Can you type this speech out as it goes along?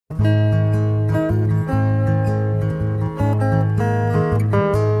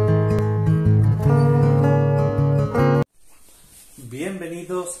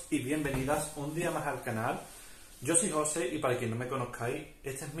bienvenidas un día más al canal. Yo soy José y para quien no me conozcáis,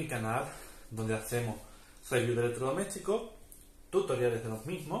 este es mi canal donde hacemos reviews de electrodomésticos, tutoriales de los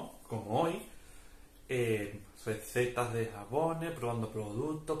mismos, como hoy, recetas de jabones, probando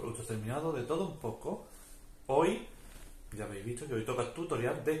productos terminados, de todo un poco. Hoy, ya habéis visto que hoy toca el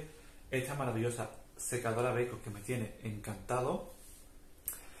tutorial de esta maravillosa secadora Beko que me tiene encantado.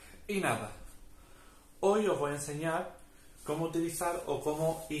 Y nada, hoy os voy a enseñar cómo utilizar o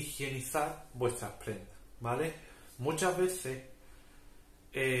cómo higienizar vuestras prendas, ¿vale? Muchas veces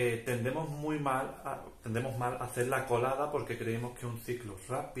tendemos mal a hacer la colada porque creemos que es un ciclo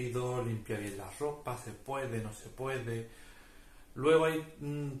rápido, limpia bien la ropa, se puede, no se puede. Luego hay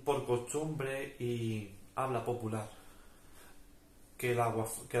por costumbre y habla popular que el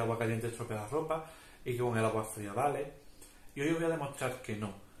agua caliente estropea la ropa y que con el agua fría vale. Y hoy os voy a demostrar que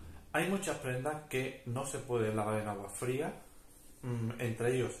no. Hay muchas prendas que no se pueden lavar en agua fría,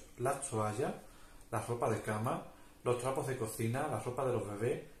 entre ellos las toallas, la ropa de cama, los trapos de cocina, la ropa de los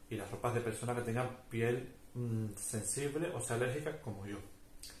bebés y las ropas de personas que tengan piel sensible o sea alérgica como yo.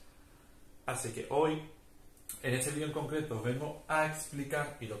 Así que hoy, en este vídeo en concreto, os vengo a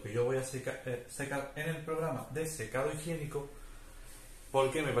explicar y lo que yo voy a secar en el programa de secado higiénico,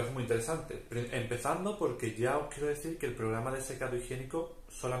 porque me parece muy interesante. Empezando porque ya os quiero decir que el programa de secado higiénico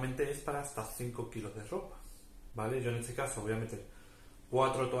solamente es para hasta 5 kilos de ropa, ¿vale? Yo en este caso voy a meter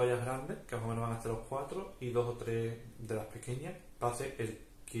 4 toallas grandes, que más o menos van a ser los 4, y 2 o 3 de las pequeñas, para hacer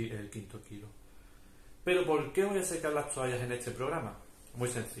el quinto kilo. Pero ¿por qué voy a secar las toallas en este programa? Muy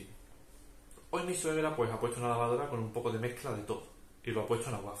sencillo. Hoy mi suegra pues ha puesto una lavadora con un poco de mezcla de todo, y lo ha puesto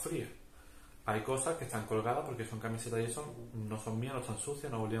en agua fría. Hay cosas que están colgadas porque son camisetas y eso, no son mías, no están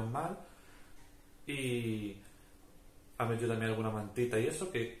sucias, no olían mal. Y ha metido también alguna mantita y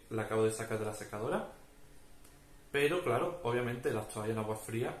eso que la acabo de sacar de la secadora. Pero claro, obviamente las toallas en agua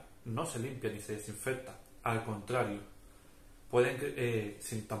fría no se limpian ni se desinfectan. Al contrario,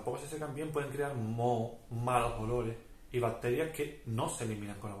 si tampoco se secan bien, pueden crear malos olores y bacterias que no se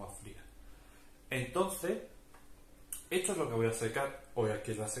eliminan con agua fría. Entonces, esto es lo que voy a secar hoy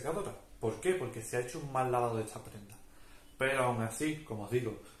aquí en la secadora. ¿Por qué? Porque se ha hecho un mal lavado de esta prenda. Pero aún así, como os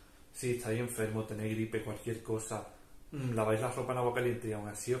digo, si estáis enfermos, tenéis gripe, cualquier cosa, laváis la ropa en agua caliente y aún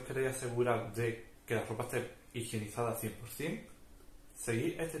así os queréis asegurar de que la ropa esté higienizada al 100%,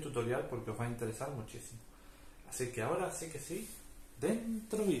 seguid este tutorial porque os va a interesar muchísimo. Así que ahora sí que sí,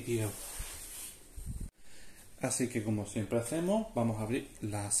 dentro vídeo. Así que como siempre hacemos, vamos a abrir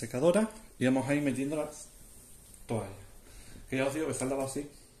la secadora y vamos a ir metiendo las toallas. Que ya os digo que se han lavado así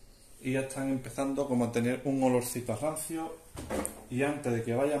y ya están empezando como a tener un olorcito a rancio, y antes de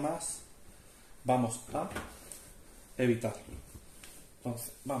que vaya más vamos a evitarlo.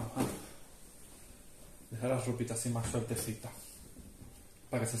 Entonces vamos a dejar las ropitas así más sueltecitas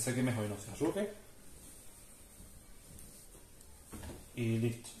para que se seque mejor y no se arrugue. Y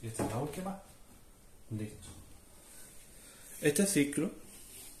listo. Y esta es la última. Listo. Este ciclo,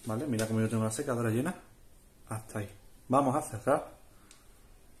 ¿vale? Mira como yo tengo la secadora llena. Hasta ahí. Vamos a cerrar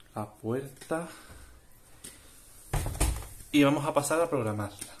la puerta y vamos a pasar a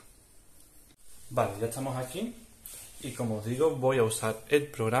programarla. Vale, ya estamos aquí y como os digo voy a usar el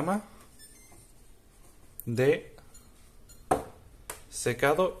programa de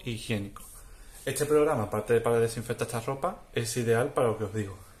secado higiénico. Este programa, aparte de para desinfectar esta ropa, es ideal para lo que os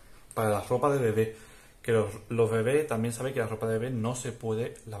digo, para la ropa de bebé, que los bebés también saben que la ropa de bebé no se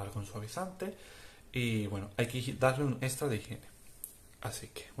puede lavar con suavizante y bueno, hay que darle un extra de higiene. Así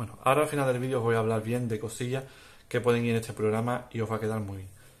que bueno, ahora al final del vídeo os voy a hablar bien de cosillas que pueden ir en este programa y os va a quedar muy bien.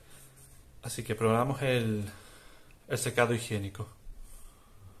 Así que programamos el secado higiénico.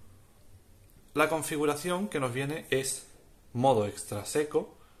 La configuración que nos viene es modo extra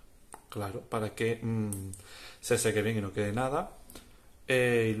seco, claro, para que se seque bien y no quede nada.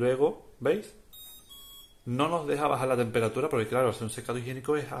 Y luego, ¿veis? No nos deja bajar la temperatura porque claro, hacer un secado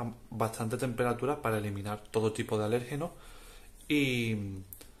higiénico es a bastante temperatura para eliminar todo tipo de alérgenos y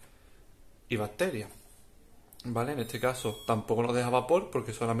bacterias. ¿Vale? En este caso tampoco nos deja vapor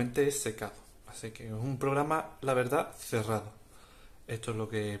porque solamente es secado. Así que es un programa, la verdad, cerrado. Esto es lo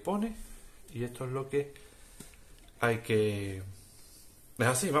que pone y esto es lo que hay que... Es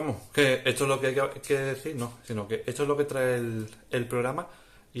así, vamos, que esto es lo que hay que decir, no, sino que esto es lo que trae el programa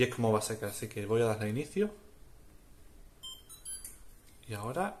y es como va a secar. Así que voy a darle a inicio. Y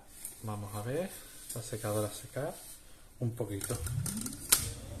ahora vamos a ver la secadora secar un poquito.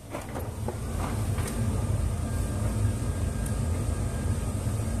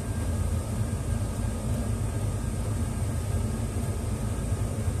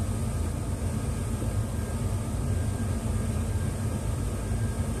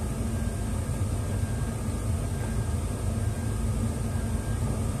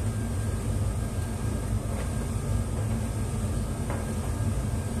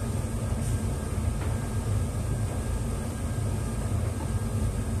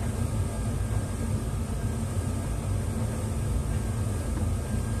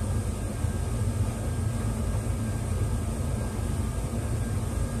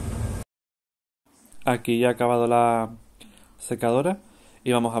 Aquí ya ha acabado la secadora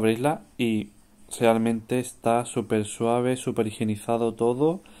y vamos a abrirla y realmente está súper suave, súper higienizado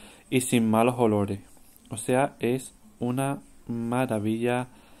todo y sin malos olores. O sea, es una maravilla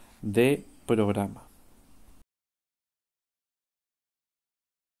de programa.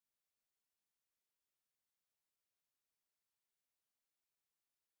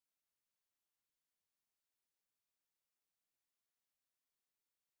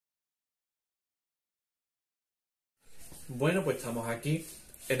 Bueno, pues estamos aquí.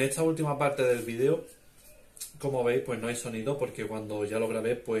 En esta última parte del vídeo, como veis, pues no hay sonido porque cuando ya lo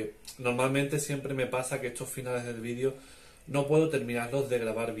grabé, pues normalmente siempre me pasa que estos finales del vídeo no puedo terminarlos de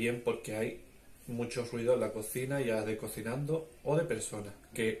grabar bien porque hay mucho ruido en la cocina, ya de cocinando o de personas.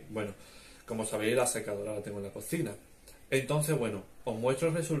 Que, bueno, como sabéis, la secadora la tengo en la cocina. Entonces, bueno, os muestro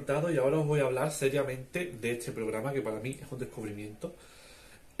el resultado y ahora os voy a hablar seriamente de este programa que para mí es un descubrimiento.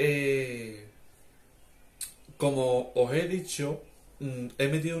 Eh, Como os he dicho, he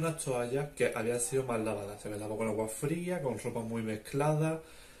metido unas toallas que habían sido mal lavadas. Se me lavó con agua fría, con ropa muy mezclada,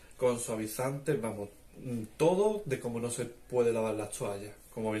 con suavizantes, vamos, todo de cómo no se puede lavar las toallas,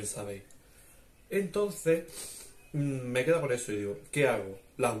 como bien sabéis. Entonces, me quedo con eso y digo, ¿qué hago?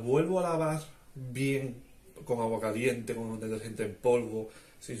 ¿Las vuelvo a lavar bien con agua caliente, con un detergente en polvo,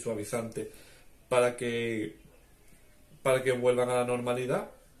 sin suavizante, para que, para que vuelvan a la normalidad?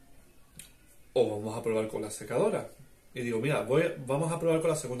 ¿O vamos a probar con la secadora? Y digo, mira, vamos a probar con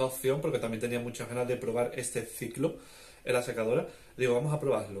la segunda opción porque también tenía muchas ganas de probar este ciclo en la secadora. Digo, vamos a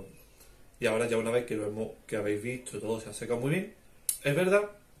probarlo. Y ahora ya una vez que habéis visto, todo se ha secado muy bien. Es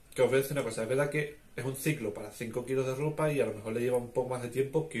verdad que os voy a decir una cosa, es verdad que es un ciclo para 5 kilos de ropa y a lo mejor le lleva un poco más de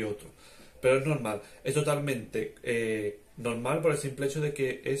tiempo que otro. Pero es normal, es totalmente normal por el simple hecho de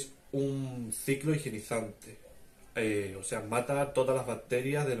que es un ciclo higienizante. O sea, mata todas las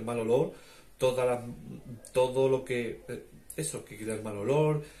bacterias del mal olor, todas las, todo lo que... eso, que quita el mal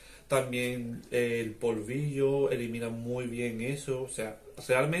olor, también el polvillo, elimina muy bien eso. O sea,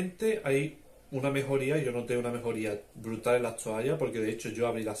 realmente hay una mejoría, yo noté una mejoría brutal en las toallas, porque de hecho yo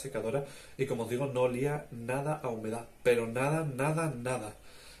abrí la secadora y como os digo, no olía nada a humedad, pero nada, nada, nada.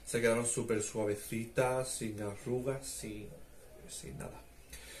 Se quedaron súper suavecitas, sin arrugas, sin nada.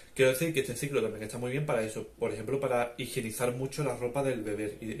 Quiero decir que este ciclo también está muy bien para eso, por ejemplo, para higienizar mucho la ropa del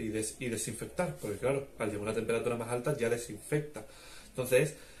bebé y desinfectar, porque claro, al llegar a una temperatura más alta ya desinfecta.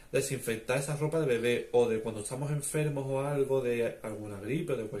 Entonces, desinfectar esa ropa de bebé o de cuando estamos enfermos o algo de alguna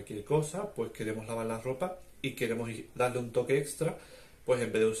gripe o de cualquier cosa, pues queremos lavar la ropa y queremos darle un toque extra, pues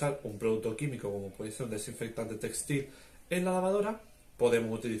en vez de usar un producto químico como puede ser un desinfectante textil en la lavadora,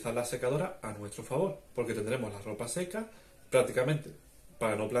 podemos utilizar la secadora a nuestro favor, porque tendremos la ropa seca prácticamente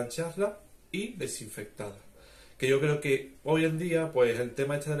para no plancharla y desinfectada. Que yo creo que hoy en día, pues el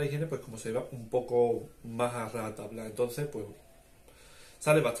tema este de la higiene, pues como se va un poco más a rajatabla, entonces, pues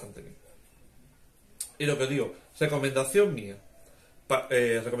sale bastante bien. Y lo que digo, recomendación mía.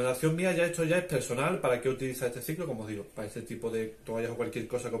 Recomendación mía, ya esto ya es personal, para qué utilizar este ciclo, como os digo, para este tipo de toallas o cualquier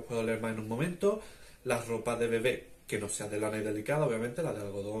cosa que os pueda leer más en un momento, las ropas de bebé, que no sea de lana y delicada, obviamente, la de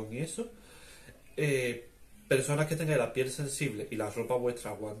algodón y eso, eh, personas que tengan la piel sensible y la ropa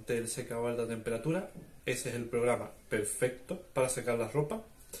vuestra aguante el secado a alta temperatura, ese es el programa perfecto para secar la ropa.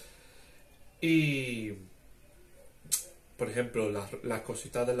 Y, por ejemplo, las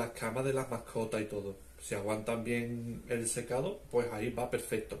cositas de las camas de las mascotas y todo, si aguantan bien el secado, pues ahí va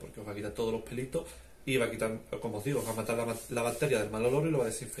perfecto, porque os va a quitar todos los pelitos y va a quitar, como os digo, os va a matar la bacteria del mal olor y lo va a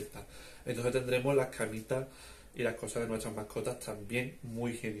desinfectar. Entonces tendremos las camitas y las cosas de nuestras mascotas también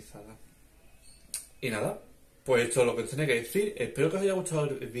muy higienizadas. Y nada, pues esto es lo que os tenía que decir. Espero que os haya gustado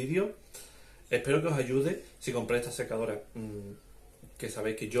el vídeo. Espero que os ayude. Si compráis esta secadora, que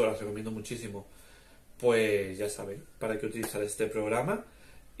sabéis que yo la recomiendo muchísimo, pues ya sabéis para qué utilizar este programa.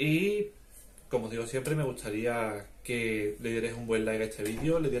 Y como os digo siempre, me gustaría que le dierais un buen like a este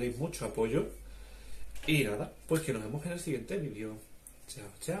vídeo, le dierais mucho apoyo. Y nada, pues que nos vemos en el siguiente vídeo. Chao,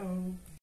 chao.